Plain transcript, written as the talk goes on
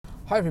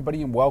Hi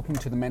everybody and welcome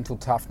to the Mental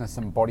Toughness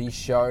and Body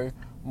Show.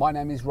 My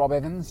name is Rob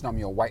Evans and I'm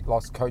your weight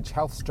loss coach,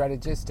 health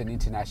strategist and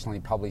internationally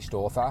published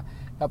author,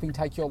 helping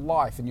take your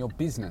life and your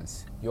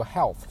business, your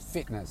health,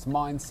 fitness,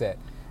 mindset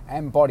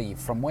and body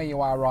from where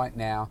you are right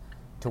now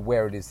to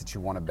where it is that you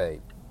want to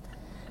be.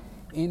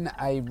 In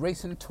a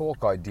recent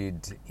talk I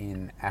did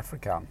in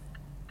Africa,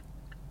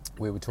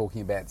 we were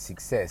talking about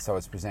success. I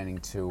was presenting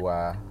to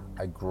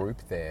a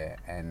group there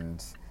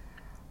and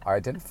I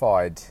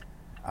identified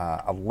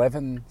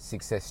 11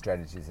 success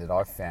strategies that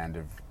I've found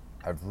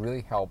have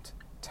really helped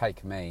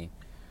take me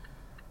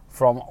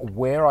from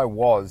where I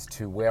was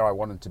to where I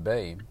wanted to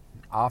be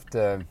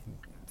after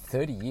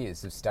 30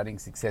 years of studying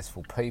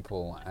successful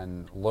people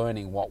and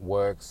learning what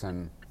works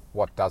and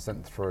what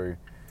doesn't through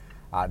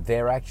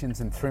their actions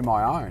and through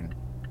my own,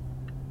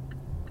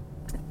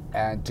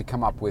 and to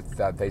come up with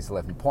these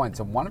 11 points.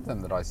 And one of them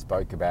that I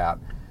spoke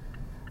about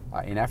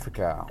in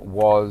Africa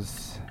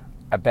was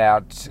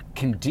about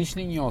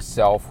conditioning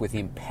yourself with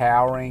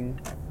empowering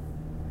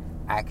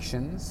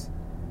actions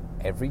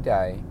every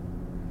day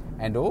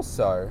and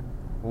also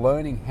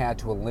learning how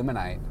to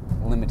eliminate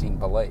limiting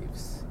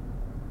beliefs.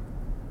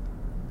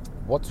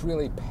 What's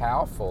really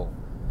powerful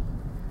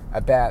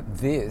about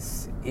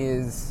this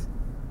is,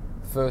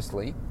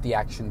 firstly, the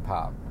action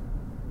part.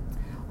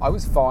 I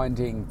was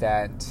finding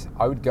that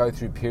I would go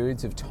through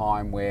periods of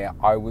time where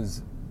I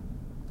was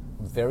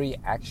very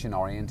action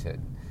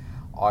oriented.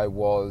 I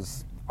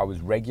was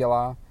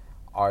regular,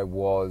 I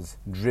was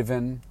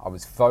driven, I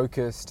was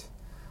focused,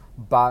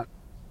 but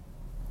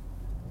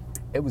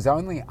it was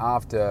only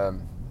after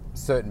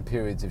certain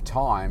periods of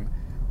time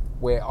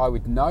where I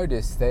would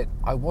notice that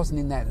I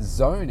wasn't in that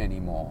zone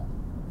anymore.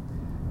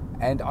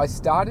 And I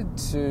started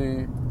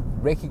to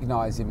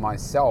recognize in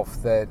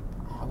myself that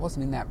I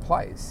wasn't in that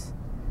place.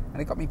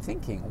 And it got me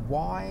thinking,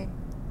 why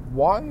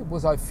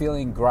was I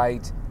feeling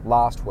great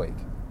last week?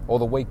 Or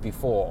the week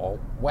before, or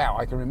wow,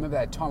 I can remember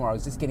that time where I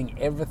was just getting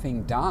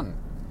everything done.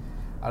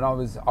 And I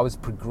was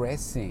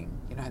progressing.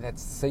 You know,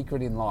 that's the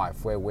secret in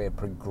life, where we're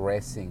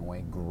progressing,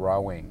 we're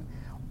growing,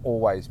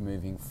 always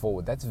moving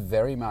forward. That's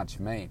very much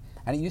me.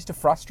 And it used to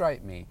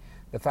frustrate me,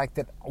 the fact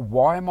that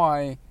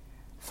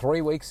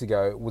 3 weeks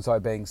ago was I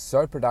being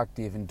so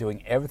productive and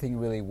doing everything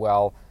really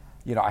well.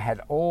 You know, I had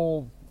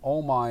all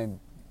my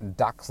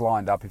ducks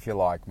lined up, if you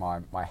like.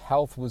 My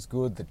health was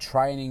good, the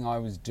training I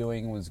was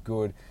doing was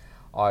good.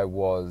 I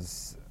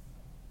was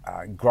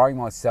growing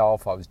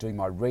myself, I was doing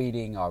my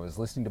reading, I was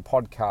listening to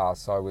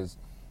podcasts, I was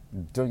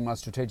doing my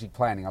strategic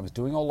planning, I was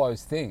doing all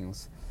those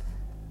things,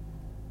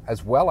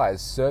 as well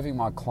as serving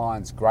my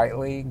clients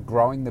greatly,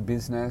 growing the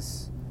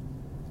business,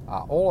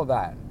 all of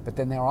that. But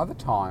then there are other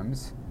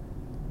times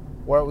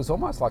where it was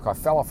almost like I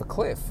fell off a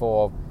cliff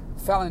or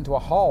fell into a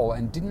hole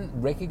and didn't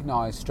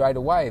recognize straight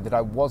away that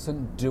I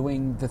wasn't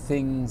doing the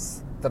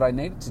things that I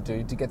needed to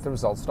do to get the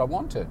results that I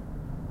wanted.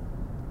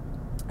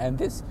 And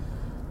this,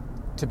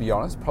 to be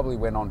honest, probably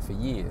went on for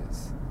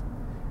years.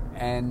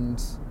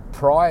 And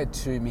prior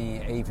to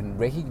me even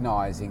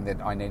recognizing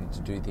that I needed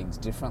to do things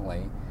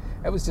differently,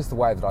 it was just the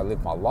way that I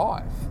lived my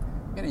life.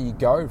 You know, you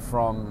go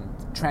from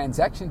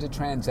transaction to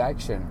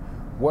transaction,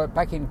 work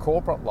back in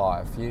corporate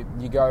life, you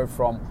go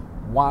from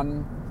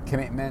one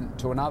commitment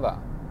to another.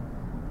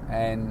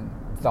 And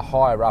the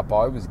higher up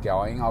I was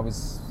going, I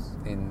was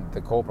in the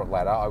corporate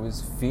ladder, I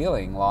was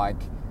feeling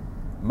like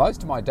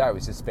most of my day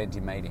was just spent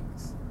in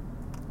meetings.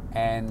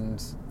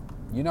 And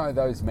you know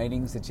those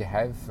meetings that you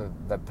have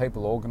that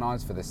people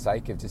organise for the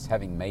sake of just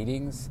having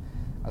meetings?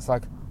 It's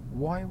like,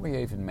 why are we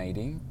even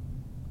meeting?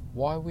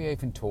 Why are we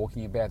even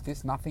talking about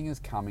this? Nothing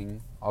is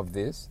coming of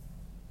this.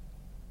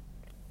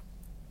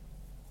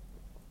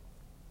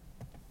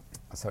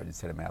 Sorry, I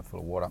just had a mouthful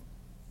of water.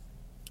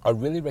 I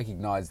really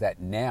recognise that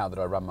now that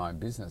I run my own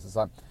business. It's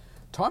like,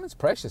 time is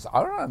precious.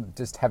 I don't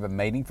just have a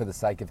meeting for the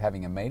sake of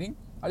having a meeting.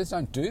 I just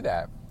don't do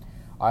that.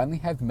 I only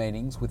have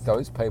meetings with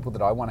those people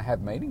that I want to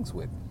have meetings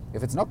with.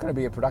 If it's not going to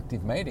be a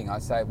productive meeting, I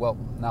say, well,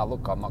 no,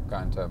 look, I'm not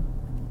going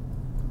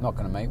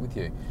to meet with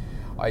you.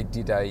 I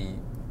did a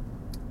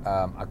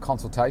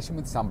consultation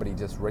with somebody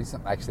just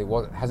recently.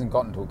 Actually, hasn't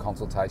gotten to a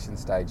consultation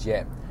stage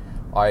yet.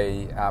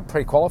 I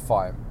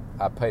pre-qualify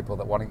people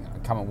that want to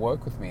come and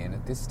work with me, and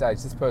at this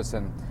stage, this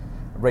person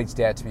reached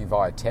out to me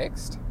via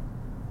text,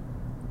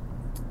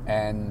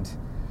 and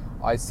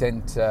I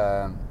sent.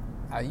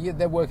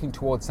 They're working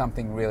towards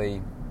something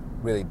really,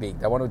 really big.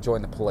 They want to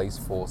join the police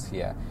force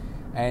here.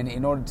 And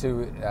in order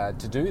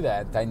to do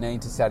that, they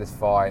need to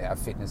satisfy a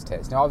fitness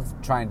test. Now,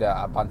 I've trained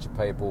a bunch of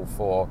people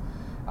for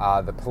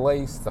the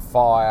police, the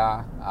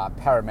fire,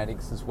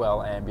 paramedics as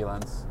well,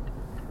 ambulance,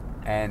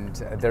 and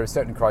there are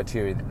certain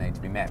criteria that need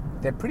to be met.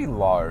 They're pretty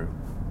low,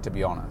 to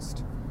be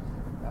honest.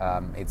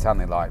 It's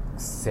only like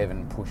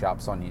 7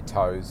 push-ups on your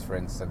toes, for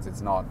instance.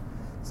 It's not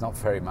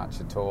very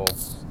much at all.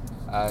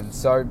 And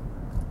so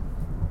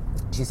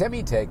she sent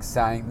me a text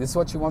saying, this is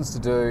what she wants to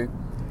do.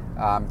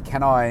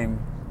 Can I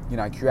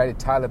create a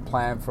tailored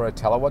plan for her,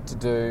 tell her what to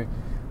do.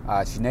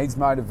 She needs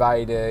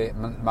motivation,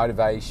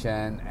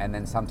 and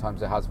then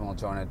sometimes her husband will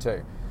join her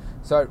too.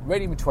 So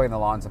reading between the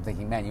lines, I'm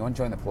thinking, man, you want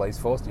to join the police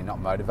force and you're not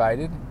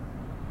motivated?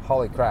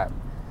 Holy crap.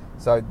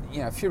 So,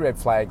 a few red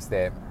flags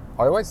there.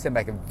 I always send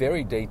back a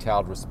very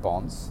detailed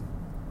response,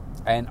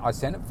 and I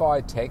send it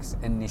via text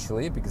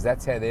initially because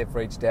that's how they've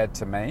reached out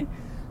to me.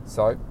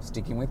 So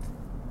sticking with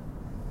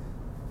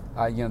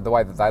the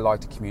way that they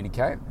like to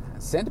communicate.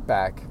 Send it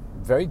back,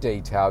 very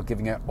detailed,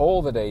 giving her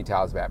all the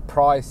details about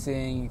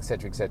pricing,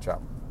 etc.,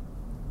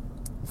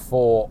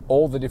 for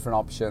all the different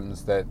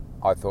options that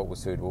I thought were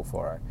suitable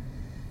for her.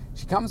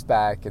 She comes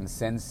back and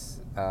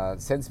sends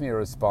me a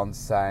response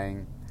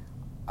saying,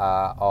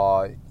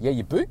 your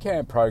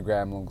bootcamp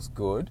program looks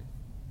good.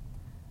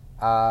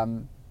 These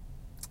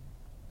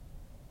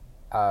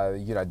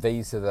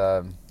are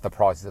the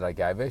prices that I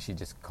gave her. She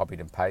just copied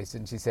and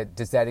pasted, and she said,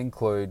 does that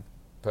include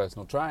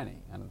personal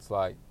training? And it's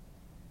like,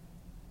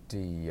 do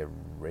you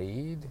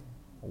read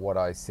what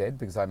I said?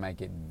 Because I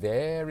make it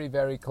very,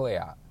 very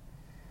clear.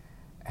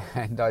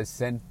 And I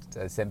sent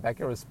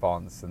back a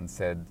response and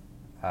said,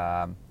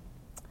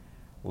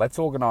 let's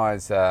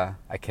organise a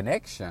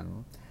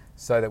connection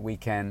so that we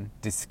can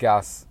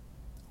discuss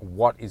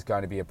what is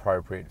going to be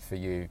appropriate for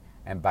you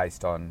and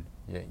based on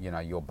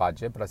your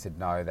budget. But I said,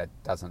 no,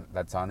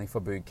 that's only for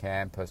boot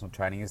camp. Personal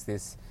training is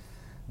this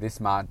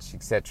much,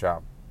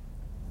 etc.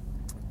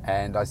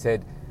 And I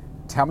said,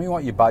 tell me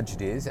what your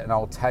budget is and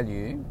I'll tell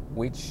you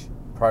which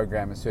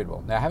program is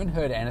suitable. Now, I haven't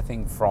heard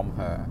anything from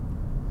her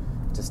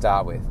to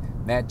start with.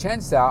 Now,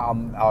 chances are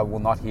I will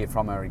not hear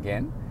from her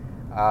again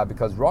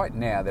because right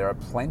now there are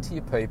plenty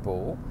of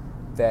people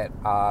that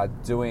are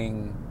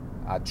doing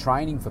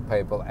training for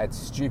people at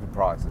stupid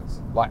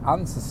prices, like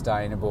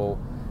unsustainable,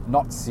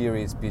 not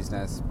serious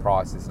business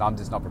prices. And I'm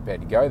just not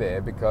prepared to go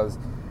there because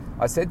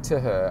I said to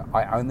her,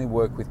 I only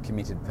work with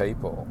committed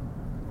people.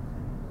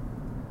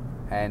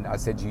 And I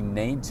said, you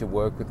need to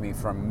work with me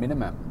for a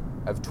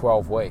minimum of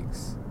 12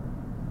 weeks.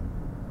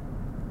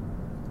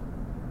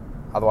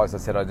 Otherwise, I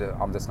said,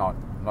 I'm just not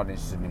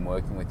interested in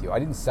working with you. I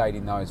didn't say it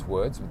in those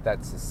words, but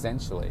that's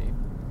essentially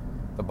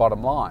the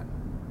bottom line.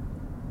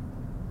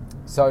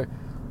 So,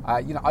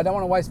 I don't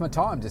want to waste my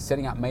time just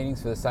setting up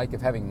meetings for the sake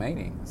of having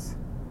meetings.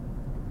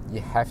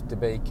 You have to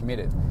be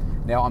committed.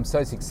 Now, I'm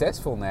so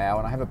successful now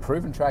and I have a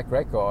proven track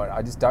record.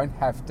 I just don't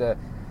have to...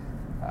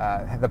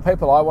 the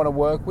people I want to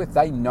work with,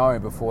 they know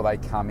before they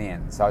come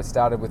in. So I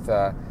started with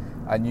a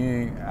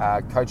new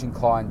coaching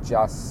client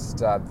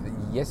just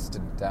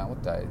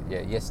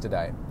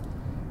yesterday.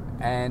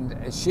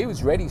 And she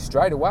was ready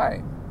straight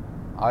away.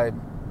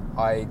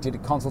 I did a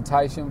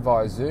consultation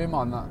via Zoom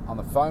on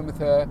the phone with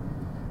her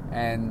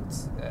and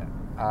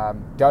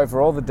go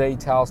over all the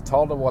details,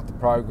 told her what the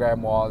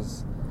program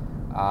was.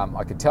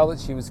 I could tell that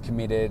she was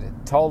committed,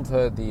 told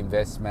her the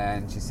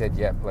investment. She said,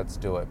 yep, let's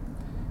do it.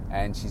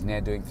 And she's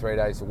now doing 3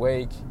 days a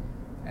week.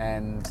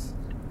 And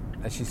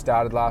she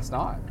started last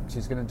night.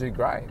 She's going to do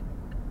great.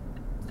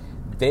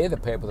 They're the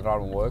people that I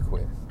want to work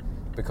with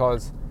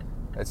because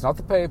it's not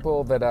the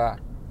people that are,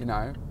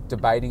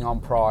 debating on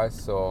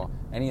price or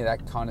any of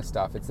that kind of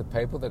stuff. It's the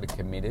people that are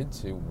committed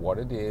to what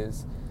it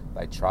is.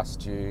 They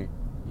trust you.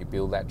 You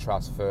build that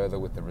trust further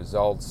with the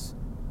results.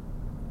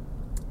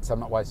 So I'm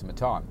not wasting my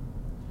time.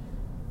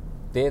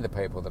 They're the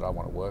people that I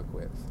want to work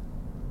with.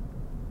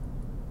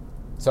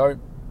 So,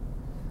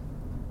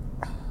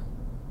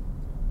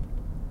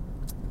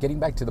 getting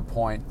back to the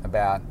point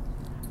about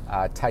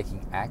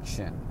taking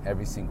action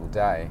every single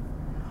day,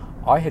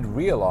 I had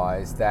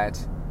realised that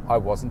I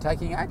wasn't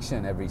taking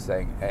action every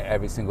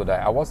single day.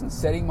 I wasn't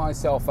setting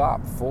myself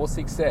up for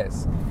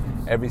success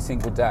every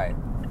single day.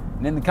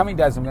 And in the coming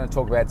days, I'm going to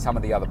talk about some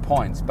of the other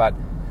points, but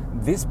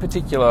this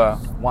particular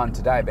one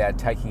today about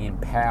taking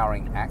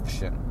empowering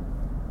action,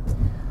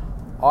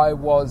 I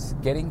was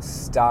getting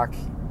stuck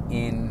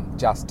in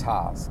just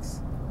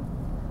tasks.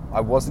 I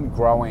wasn't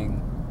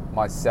growing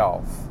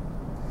myself.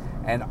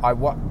 And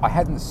I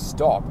hadn't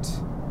stopped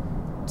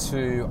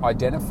to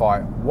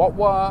identify what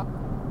were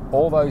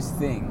all those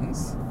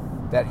things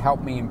that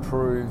helped me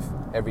improve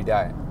every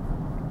day.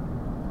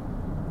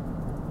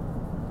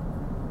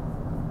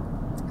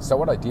 So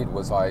what I did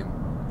was I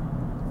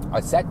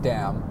sat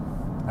down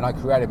and I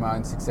created my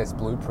own success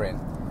blueprint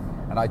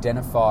and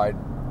identified,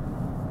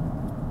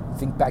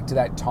 think back to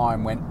that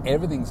time when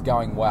everything's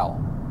going well.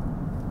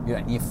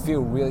 You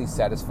feel really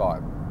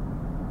satisfied,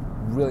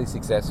 really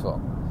successful.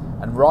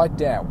 And write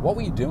down, what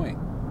were you doing?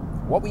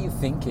 What were you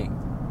thinking?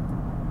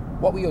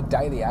 What were your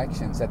daily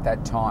actions at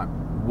that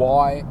time?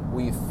 Why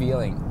were you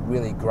feeling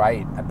really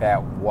great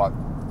about what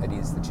it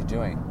is that you're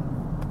doing?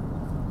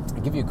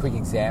 I'll give you a quick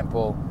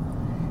example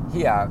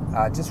here.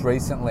 Just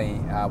recently,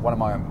 one of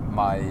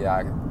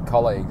my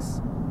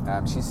colleagues,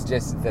 she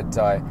suggested that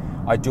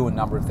I do a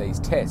number of these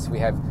tests. We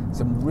have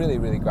some really,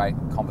 really great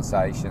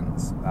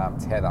conversations,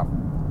 Heather.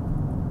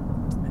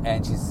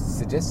 And she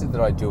suggested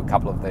that I do a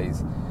couple of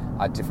these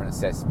different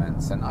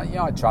assessments, and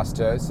I trust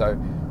her,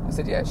 so I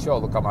said, yeah, sure,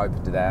 look, I'm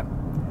open to that.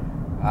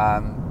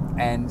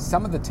 And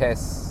some of the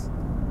tests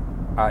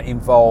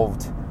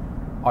involved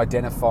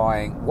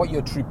identifying what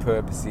your true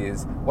purpose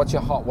is, what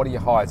are your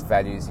highest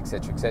values,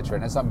 etc., etc.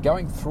 And as I'm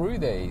going through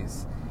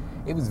these,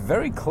 it was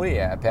very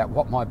clear about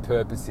what my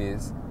purpose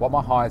is, what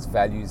my highest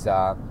values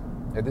are.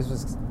 This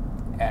was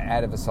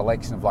out of a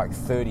selection of like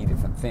 30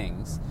 different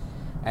things,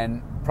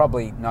 and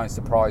probably no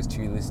surprise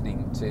to you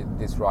listening to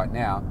this right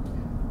now,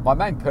 my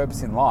main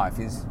purpose in life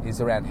is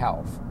around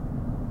health.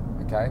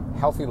 Okay,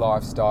 healthy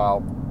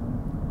lifestyle,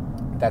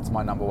 that's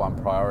my number one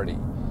priority,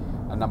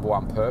 a number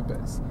one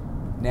purpose.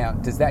 Now,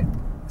 does that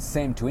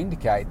seem to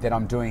indicate that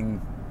I'm doing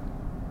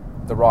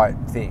the right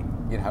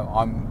thing? You know,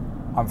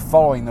 I'm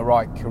following the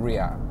right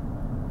career.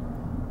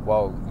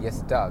 Well,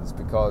 yes it does,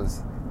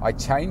 because I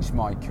changed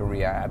my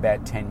career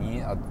about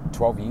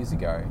 12 years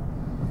ago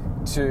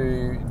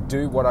to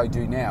do what I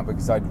do now,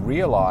 because I'd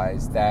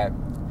realised that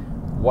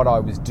what I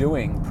was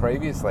doing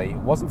previously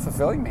wasn't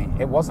fulfilling me.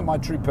 It wasn't my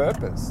true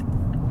purpose.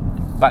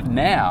 But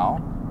now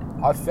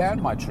I've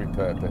found my true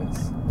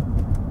purpose.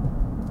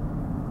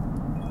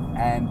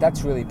 And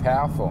that's really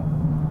powerful.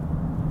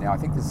 Now, I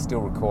think this is still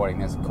recording.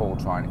 There's a call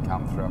trying to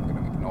come through. I'm going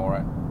to ignore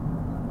it.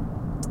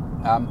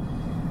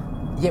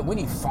 When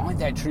you find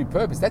that true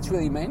purpose, that's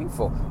really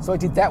meaningful. So I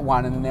did that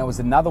one, and then there was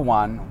another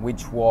one,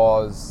 which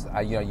was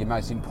your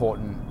most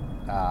important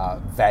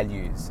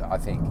values, I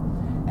think.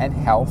 And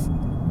health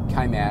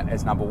came out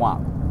as number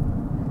one.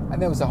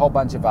 And there was a whole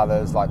bunch of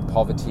others like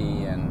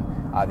poverty and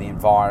the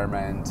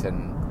environment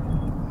and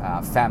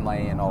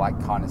family and all that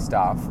kind of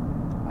stuff.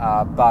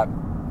 But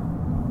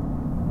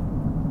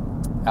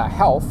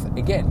health,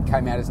 again,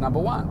 came out as number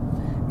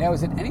one. Now,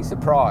 is it any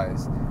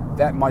surprise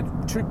that my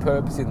true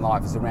purpose in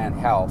life is around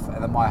health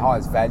and that my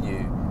highest value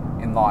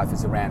in life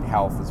is around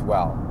health as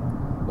well?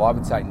 Well, I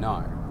would say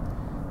no.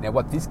 Now,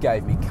 what this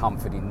gave me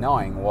comfort in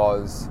knowing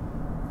was,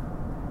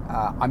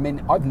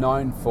 I've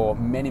known for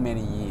many,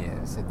 many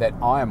years that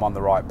I am on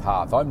the right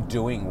path. I'm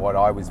doing what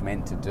I was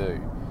meant to do.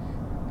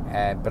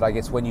 But I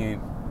guess when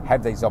you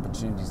have these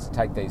opportunities to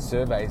take these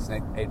surveys,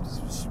 it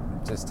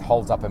just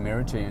holds up a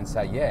mirror to you and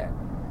say, yeah,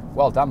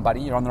 well done,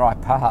 buddy, you're on the right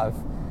path.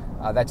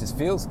 That just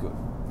feels good.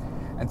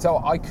 And so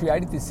I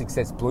created this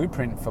success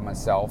blueprint for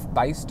myself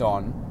based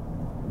on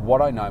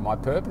what I know my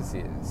purpose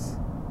is.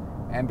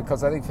 And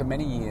because I think for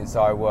many years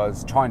I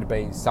was trying to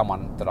be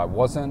someone that I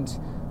wasn't,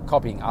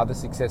 copying other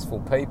successful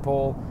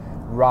people,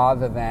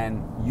 rather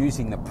than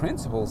using the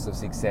principles of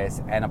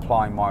success and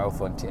applying my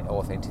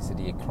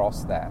authenticity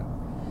across that.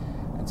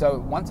 And so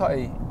once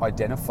I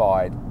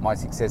identified my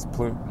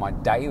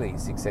daily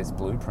success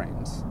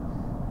blueprint,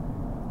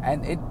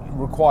 and it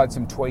required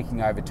some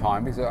tweaking over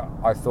time, because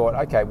I thought,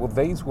 okay, well,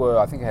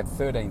 I think I had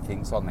 13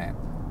 things on there,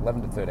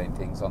 11 to 13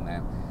 things on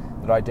there,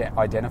 that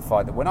I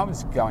identified that when I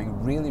was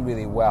going really,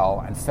 really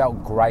well and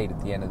felt great at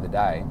the end of the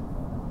day,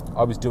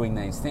 I was doing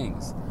these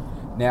things.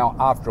 Now,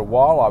 after a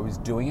while, I was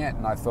doing it,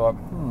 and I thought,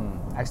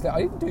 actually,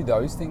 I didn't do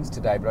those things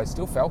today, but I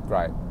still felt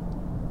great.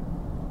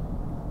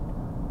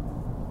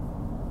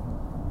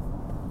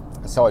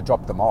 So I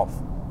dropped them off.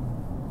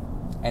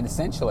 And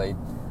essentially,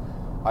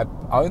 I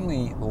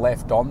only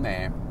left on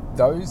there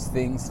those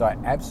things that I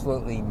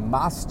absolutely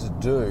must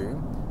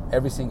do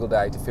every single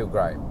day to feel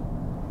great.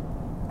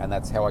 And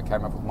that's how I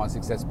came up with my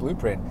success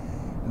blueprint.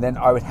 And then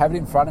I would have it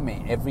in front of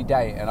me every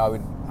day, and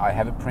I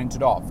have it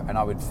printed off, and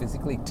I would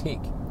physically tick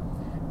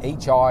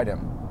each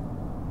item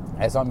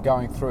as I'm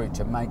going through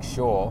to make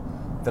sure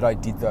that I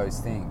did those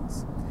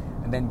things.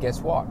 And then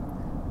guess what?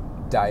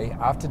 Day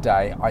after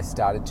day, I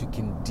started to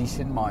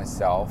condition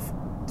myself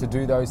to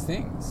do those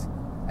things.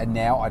 And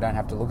now I don't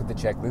have to look at the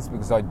checklist,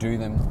 because I do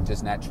them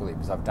just naturally,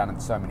 because I've done it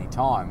so many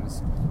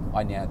times.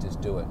 I now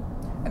just do it.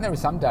 And there are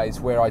some days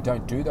where I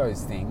don't do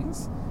those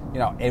things,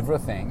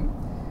 everything.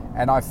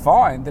 And I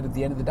find that at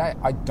the end of the day,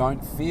 I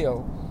don't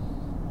feel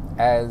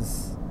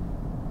as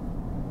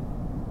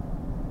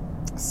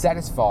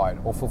satisfied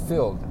or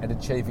fulfilled at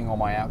achieving all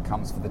my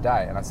outcomes for the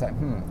day. And I say,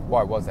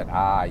 why was that?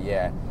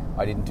 Yeah,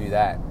 I didn't do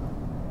that.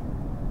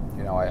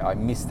 I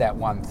missed that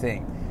one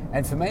thing.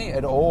 And for me,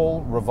 it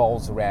all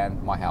revolves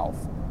around my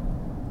health.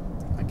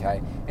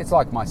 Okay? It's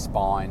like my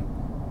spine,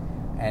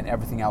 and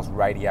everything else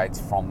radiates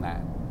from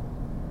that.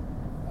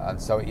 And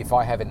so if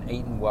I haven't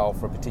eaten well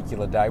for a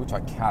particular day, which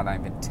I can't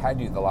even tell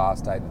you the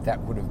last day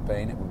that would have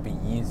been, it would be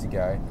years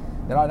ago,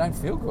 then I don't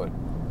feel good.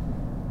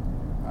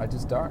 I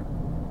just don't.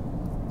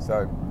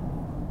 So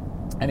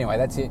anyway,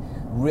 that's it.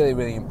 Really,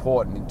 really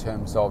important in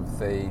terms of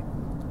the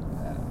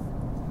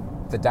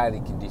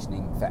daily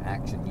conditioning for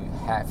action. You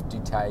have to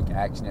take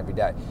action every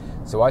day.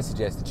 So I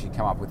suggest that you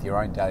come up with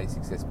your own daily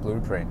success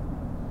blueprint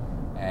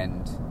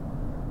and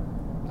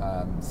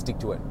stick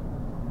to it.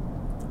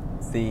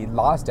 The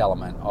last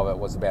element of it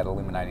was about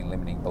eliminating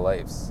limiting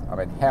beliefs. I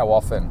mean, how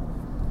often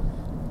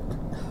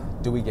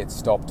do we get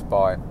stopped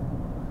by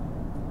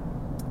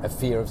a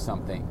fear of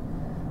something,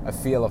 a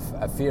fear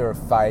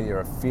of failure,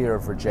 a fear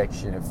of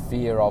rejection, a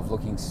fear of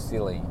looking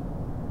silly,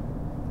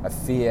 a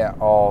fear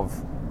of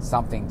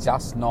something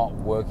just not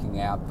working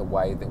out the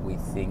way that we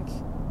think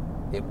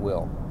it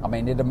will? I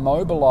mean, it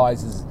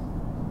immobilizes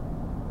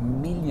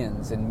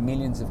millions and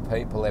millions of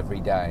people every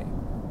day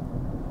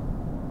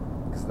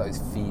because of those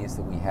fears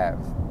that we have,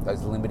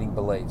 those limiting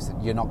beliefs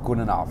that you're not good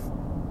enough,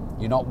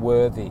 you're not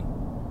worthy,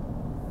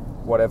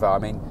 whatever. I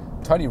mean,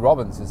 Tony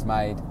Robbins has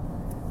made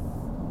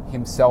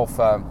himself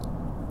a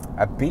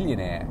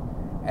billionaire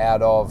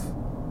out of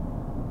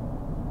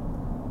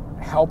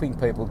helping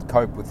people to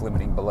cope with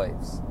limiting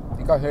beliefs. I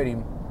think I heard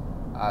him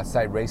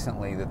say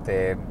recently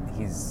that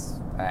his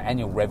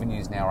annual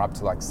revenues now are up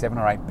to like $7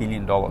 or $8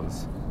 billion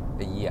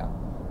a year.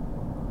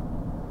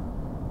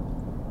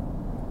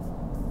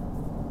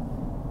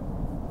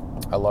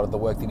 A lot of the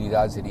work that he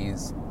does in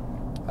his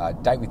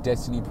Date with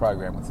Destiny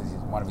program, which is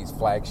one of his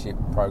flagship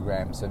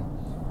programs, and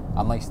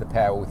Unleash the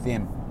Power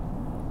Within,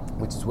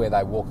 which is where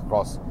they walk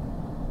across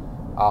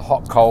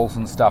hot coals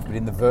and stuff, but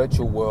in the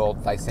virtual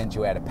world they send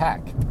you out a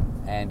pack,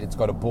 and it's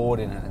got a board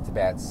in it. It's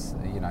about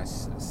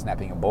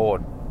snapping a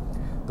board.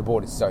 The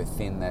board is so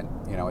thin that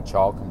a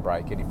child can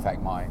break it. In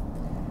fact, I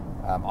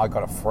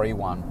got a free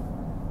one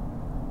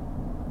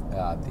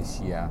this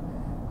year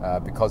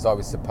because I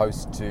was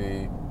supposed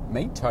to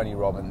meet Tony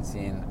Robbins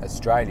in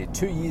Australia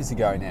 2 years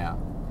ago now,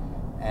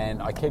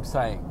 and I keep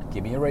saying,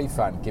 give me a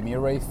refund, give me a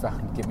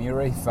refund, give me a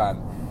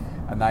refund,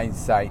 and they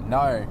say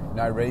no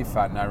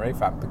refund,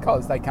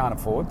 because they can't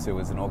afford to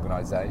as an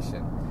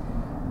organisation.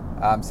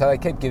 So they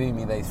keep giving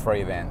me these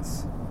free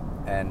events,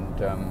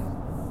 and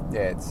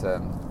it's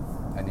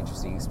an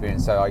interesting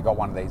experience. So I got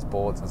one of these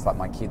boards, and it's like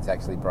my kids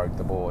actually broke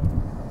the board.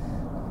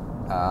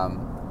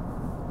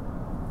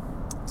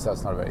 So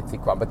it's not a very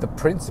thick one, but the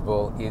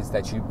principle is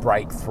that you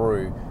break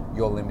through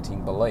your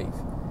limiting belief.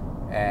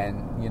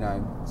 And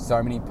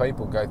so many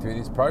people go through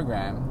this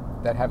program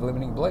that have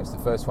limiting beliefs. The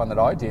first one that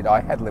I did,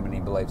 I had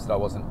limiting beliefs that I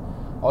wasn't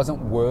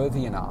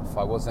worthy enough.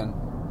 I wasn't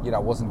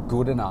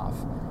good enough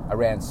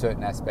around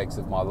certain aspects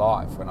of my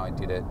life when I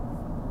did it.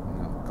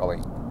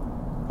 Probably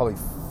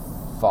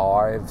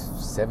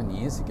 5-7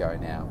 years ago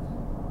now,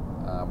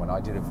 when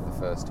I did it for the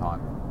first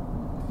time.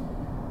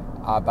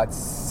 But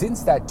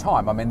since that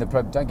time,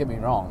 don't get me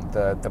wrong,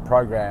 the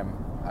program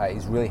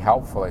is really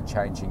helpful at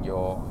changing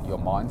your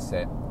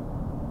mindset.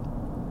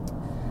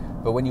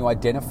 But when you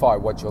identify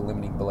what your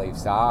limiting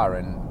beliefs are,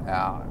 and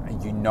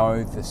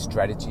the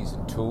strategies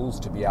and tools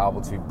to be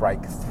able to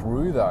break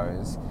through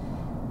those,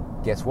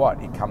 guess what?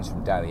 It comes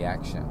from daily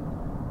action.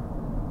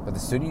 But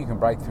the sooner you can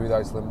break through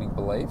those limiting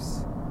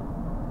beliefs,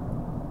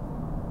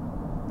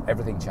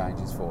 everything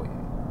changes for you.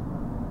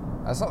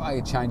 It's not like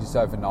it changes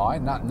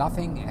overnight.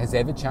 Nothing has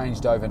ever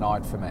changed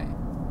overnight for me.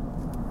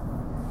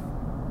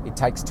 It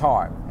takes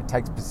time. It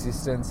takes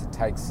persistence. It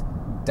takes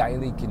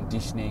daily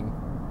conditioning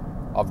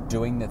of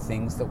doing the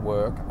things that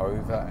work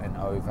over and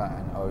over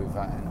and over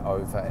and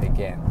over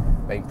again.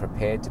 Being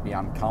prepared to be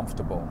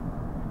uncomfortable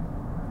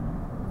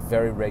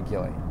very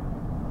regularly,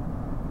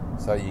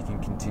 so you can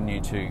continue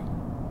to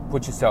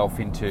put yourself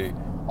into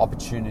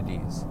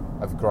opportunities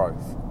of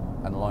growth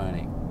and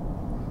learning.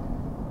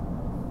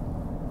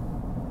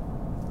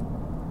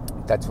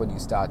 That's when you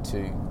start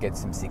to get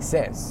some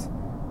success,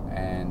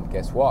 and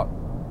guess what?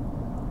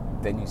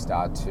 Then you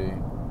start to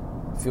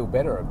feel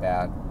better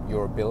about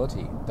your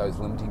ability. Those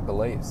limiting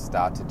beliefs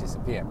start to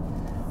disappear.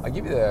 I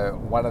give you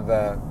one of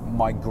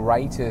my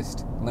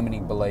greatest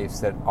limiting beliefs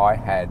that I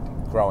had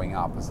growing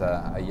up as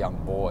a young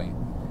boy.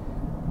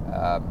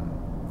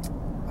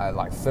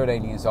 Like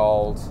 13 years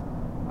old,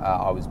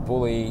 I was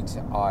bullied.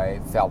 I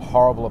felt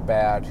horrible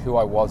about who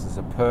I was as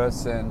a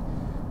person.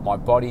 My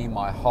body,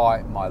 my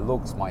height, my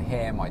looks, my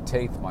hair, my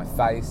teeth, my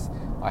face.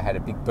 I had a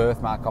big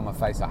birthmark on my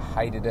face. I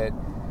hated it.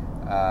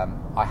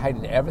 I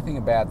hated everything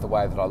about the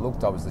way that I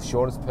looked. I was the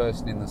shortest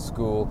person in the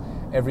school.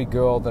 Every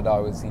girl that I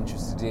was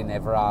interested in,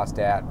 ever asked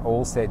out,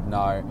 all said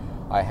no.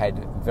 I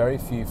had very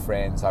few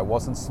friends. I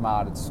wasn't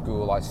smart at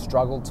school. I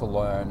struggled to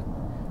learn.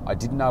 I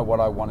didn't know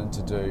what I wanted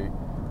to do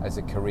as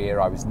a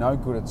career. I was no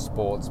good at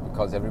sports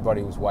because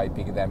everybody was way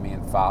bigger than me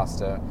and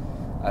faster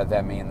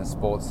than me in the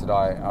sports that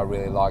I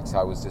really liked, so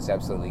I was just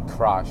absolutely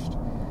crushed.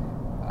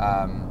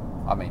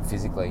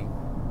 Physically,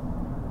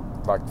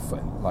 like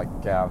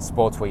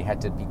sports where you had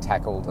to be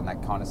tackled and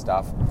that kind of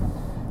stuff.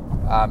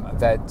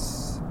 That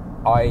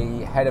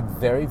I had a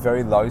very,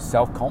 very low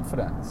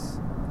self-confidence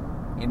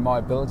in my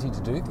ability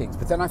to do things.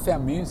 But then I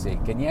found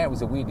music, and it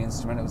was a weird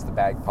instrument. It was the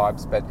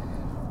bagpipes, but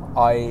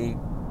I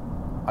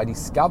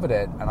discovered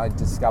it, and I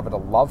discovered a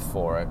love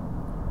for it.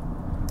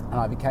 And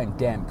I became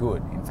damn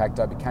good. In fact,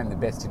 I became the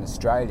best in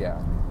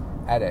Australia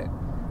at it.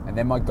 And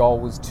then my goal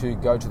was to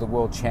go to the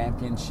World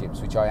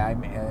Championships, which I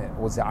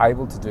was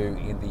able to do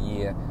in the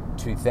year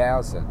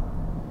 2000.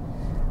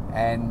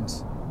 And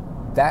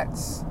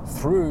that's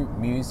through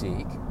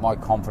music, my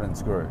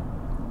confidence grew.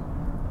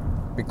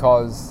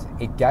 Because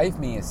it gave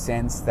me a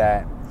sense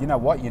that, you know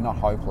what, you're not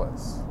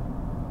hopeless.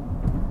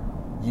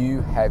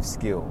 You have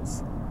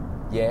skills.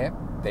 Yeah,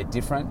 they're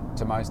different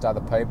to most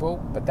other people,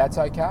 but that's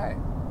okay.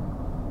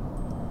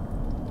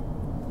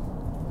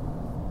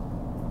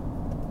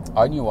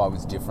 I knew I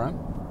was different,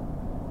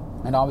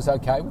 and I was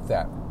okay with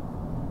that.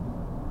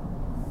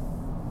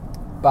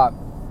 But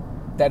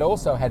that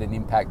also had an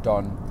impact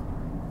on,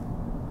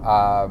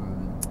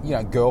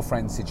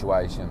 girlfriend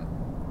situation.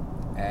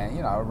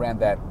 And, around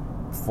that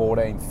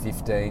 14,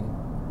 15,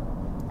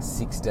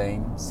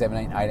 16,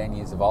 17, 18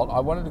 years of old, I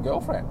wanted a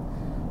girlfriend.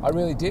 I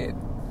really did.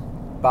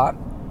 But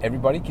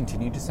everybody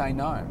continued to say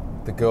no.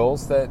 The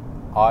girls that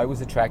I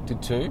was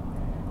attracted to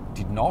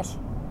did not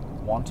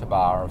want a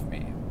bar of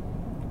me.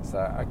 So,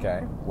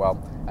 okay, well,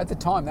 at the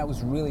time that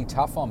was really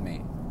tough on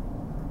me.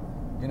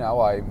 You know,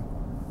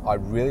 I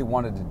really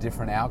wanted a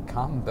different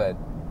outcome, but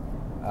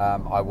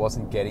I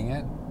wasn't getting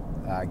it.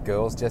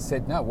 Girls just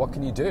said, no, what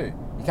can you do?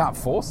 You can't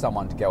force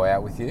someone to go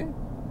out with you.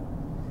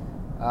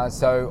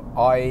 So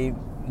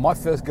my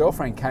first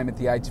girlfriend came at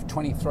the age of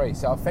 23.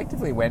 So I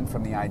effectively went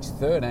from the age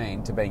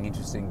 13 to being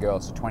interested in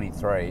girls to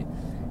 23.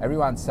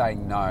 Everyone's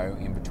saying no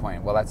in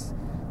between. Well, that's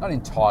not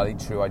entirely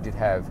true. I did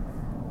have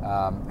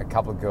a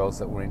couple of girls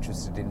that were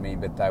interested in me,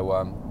 but they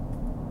were,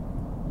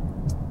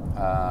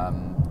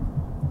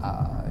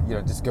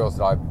 just girls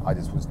that I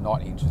just was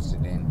not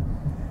interested in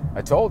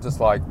at all. Just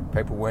like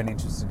people weren't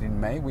interested in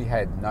me. We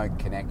had no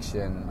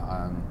connection.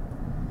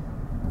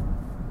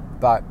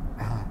 But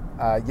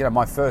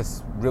my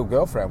first real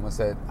girlfriend was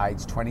at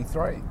age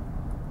 23.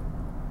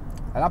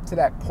 And up to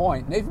that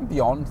point, and even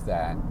beyond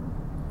that,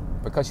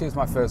 because she was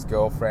my first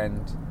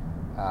girlfriend,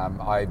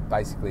 I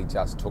basically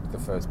just took the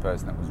first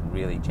person that was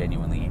really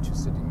genuinely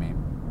interested in me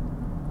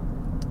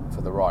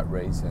for the right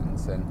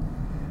reasons. And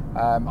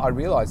I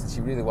realised that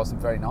she really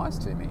wasn't very nice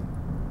to me.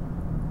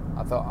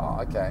 I thought,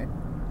 oh, okay.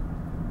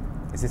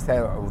 Is this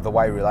the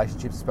way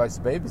relationships are supposed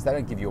to be? Because they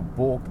don't give you a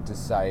book to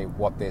say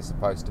what they're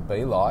supposed to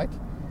be like.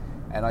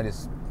 And I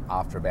just,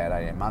 after about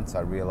 18 months,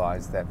 I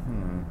realised that,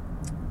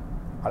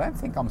 I don't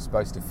think I'm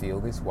supposed to feel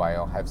this way.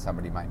 I'll have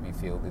somebody make me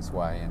feel this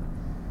way. And,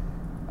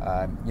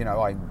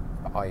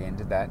 I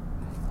ended that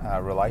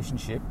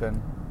relationship.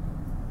 And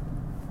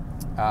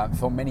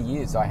for many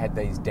years, I had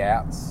these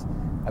doubts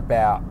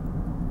about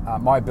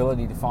my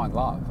ability to find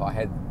love.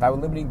 They were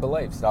limiting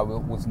beliefs that I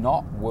was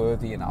not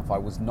worthy enough. I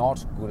was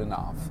not good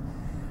enough.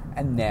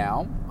 And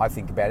now I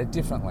think about it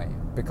differently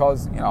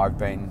because, I've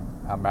been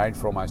married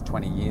for almost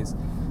 20 years.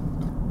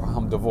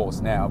 I'm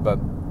divorced now, but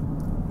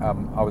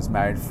I was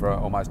married for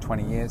almost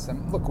 20 years.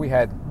 And look, we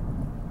had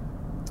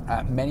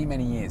many,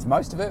 many years.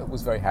 Most of it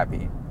was very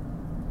happy.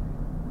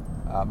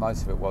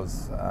 Most of it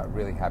was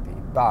really happy.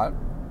 But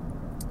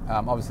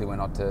obviously we're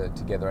not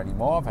together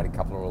anymore. I've had a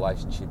couple of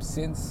relationships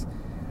since.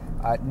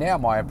 Now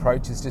my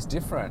approach is just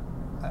different.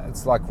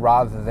 It's like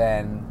rather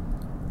than,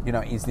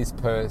 is this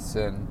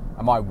person,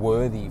 am I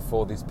worthy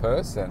for this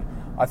person?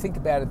 I think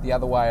about it the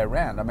other way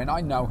around. I mean,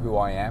 I know who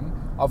I am.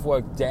 I've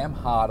worked damn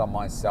hard on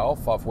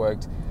myself. I've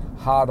worked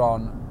hard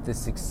on the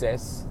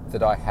success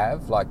that I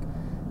have, like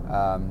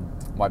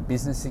my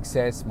business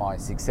success, my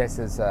success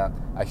as a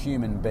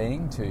human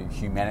being to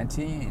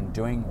humanity in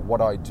doing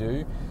what I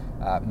do,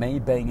 me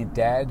being a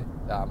dad,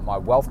 my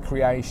wealth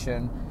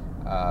creation,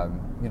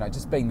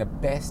 just being the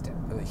best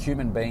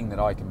human being that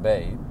I can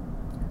be.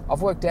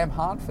 I've worked damn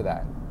hard for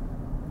that.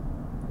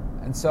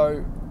 And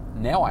so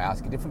now I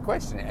ask a different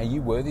question. Are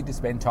you worthy to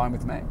spend time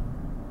with me?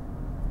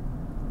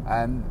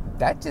 And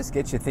that just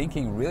gets you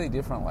thinking really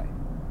differently.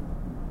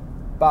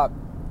 But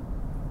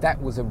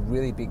that was a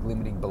really big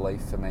limiting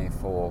belief for me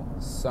for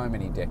so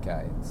many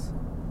decades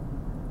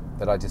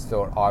that I just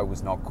thought I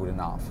was not good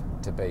enough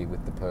to be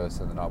with the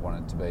person that I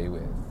wanted to be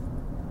with.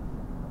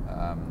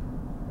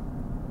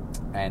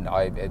 And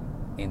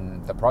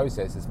in the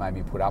process, it's made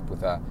me put up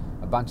with a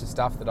bunch of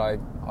stuff that I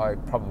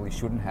probably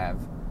shouldn't have.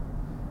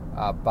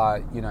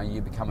 But,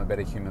 you become a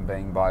better human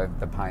being by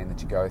the pain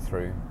that you go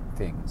through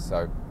things.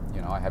 So,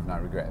 I have no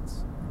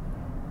regrets.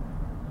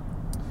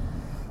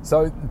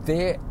 So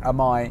there are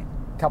my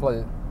couple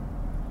of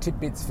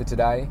tidbits for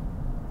today.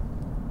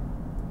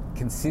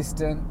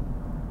 Consistent,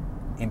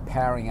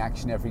 empowering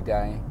action every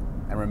day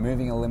and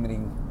removing the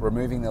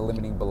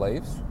limiting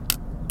beliefs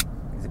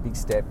is a big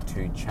step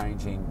to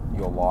changing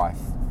your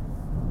life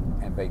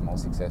and being more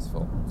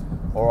successful.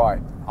 All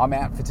right, I'm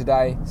out for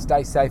today.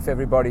 Stay safe,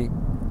 everybody.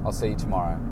 I'll see you tomorrow.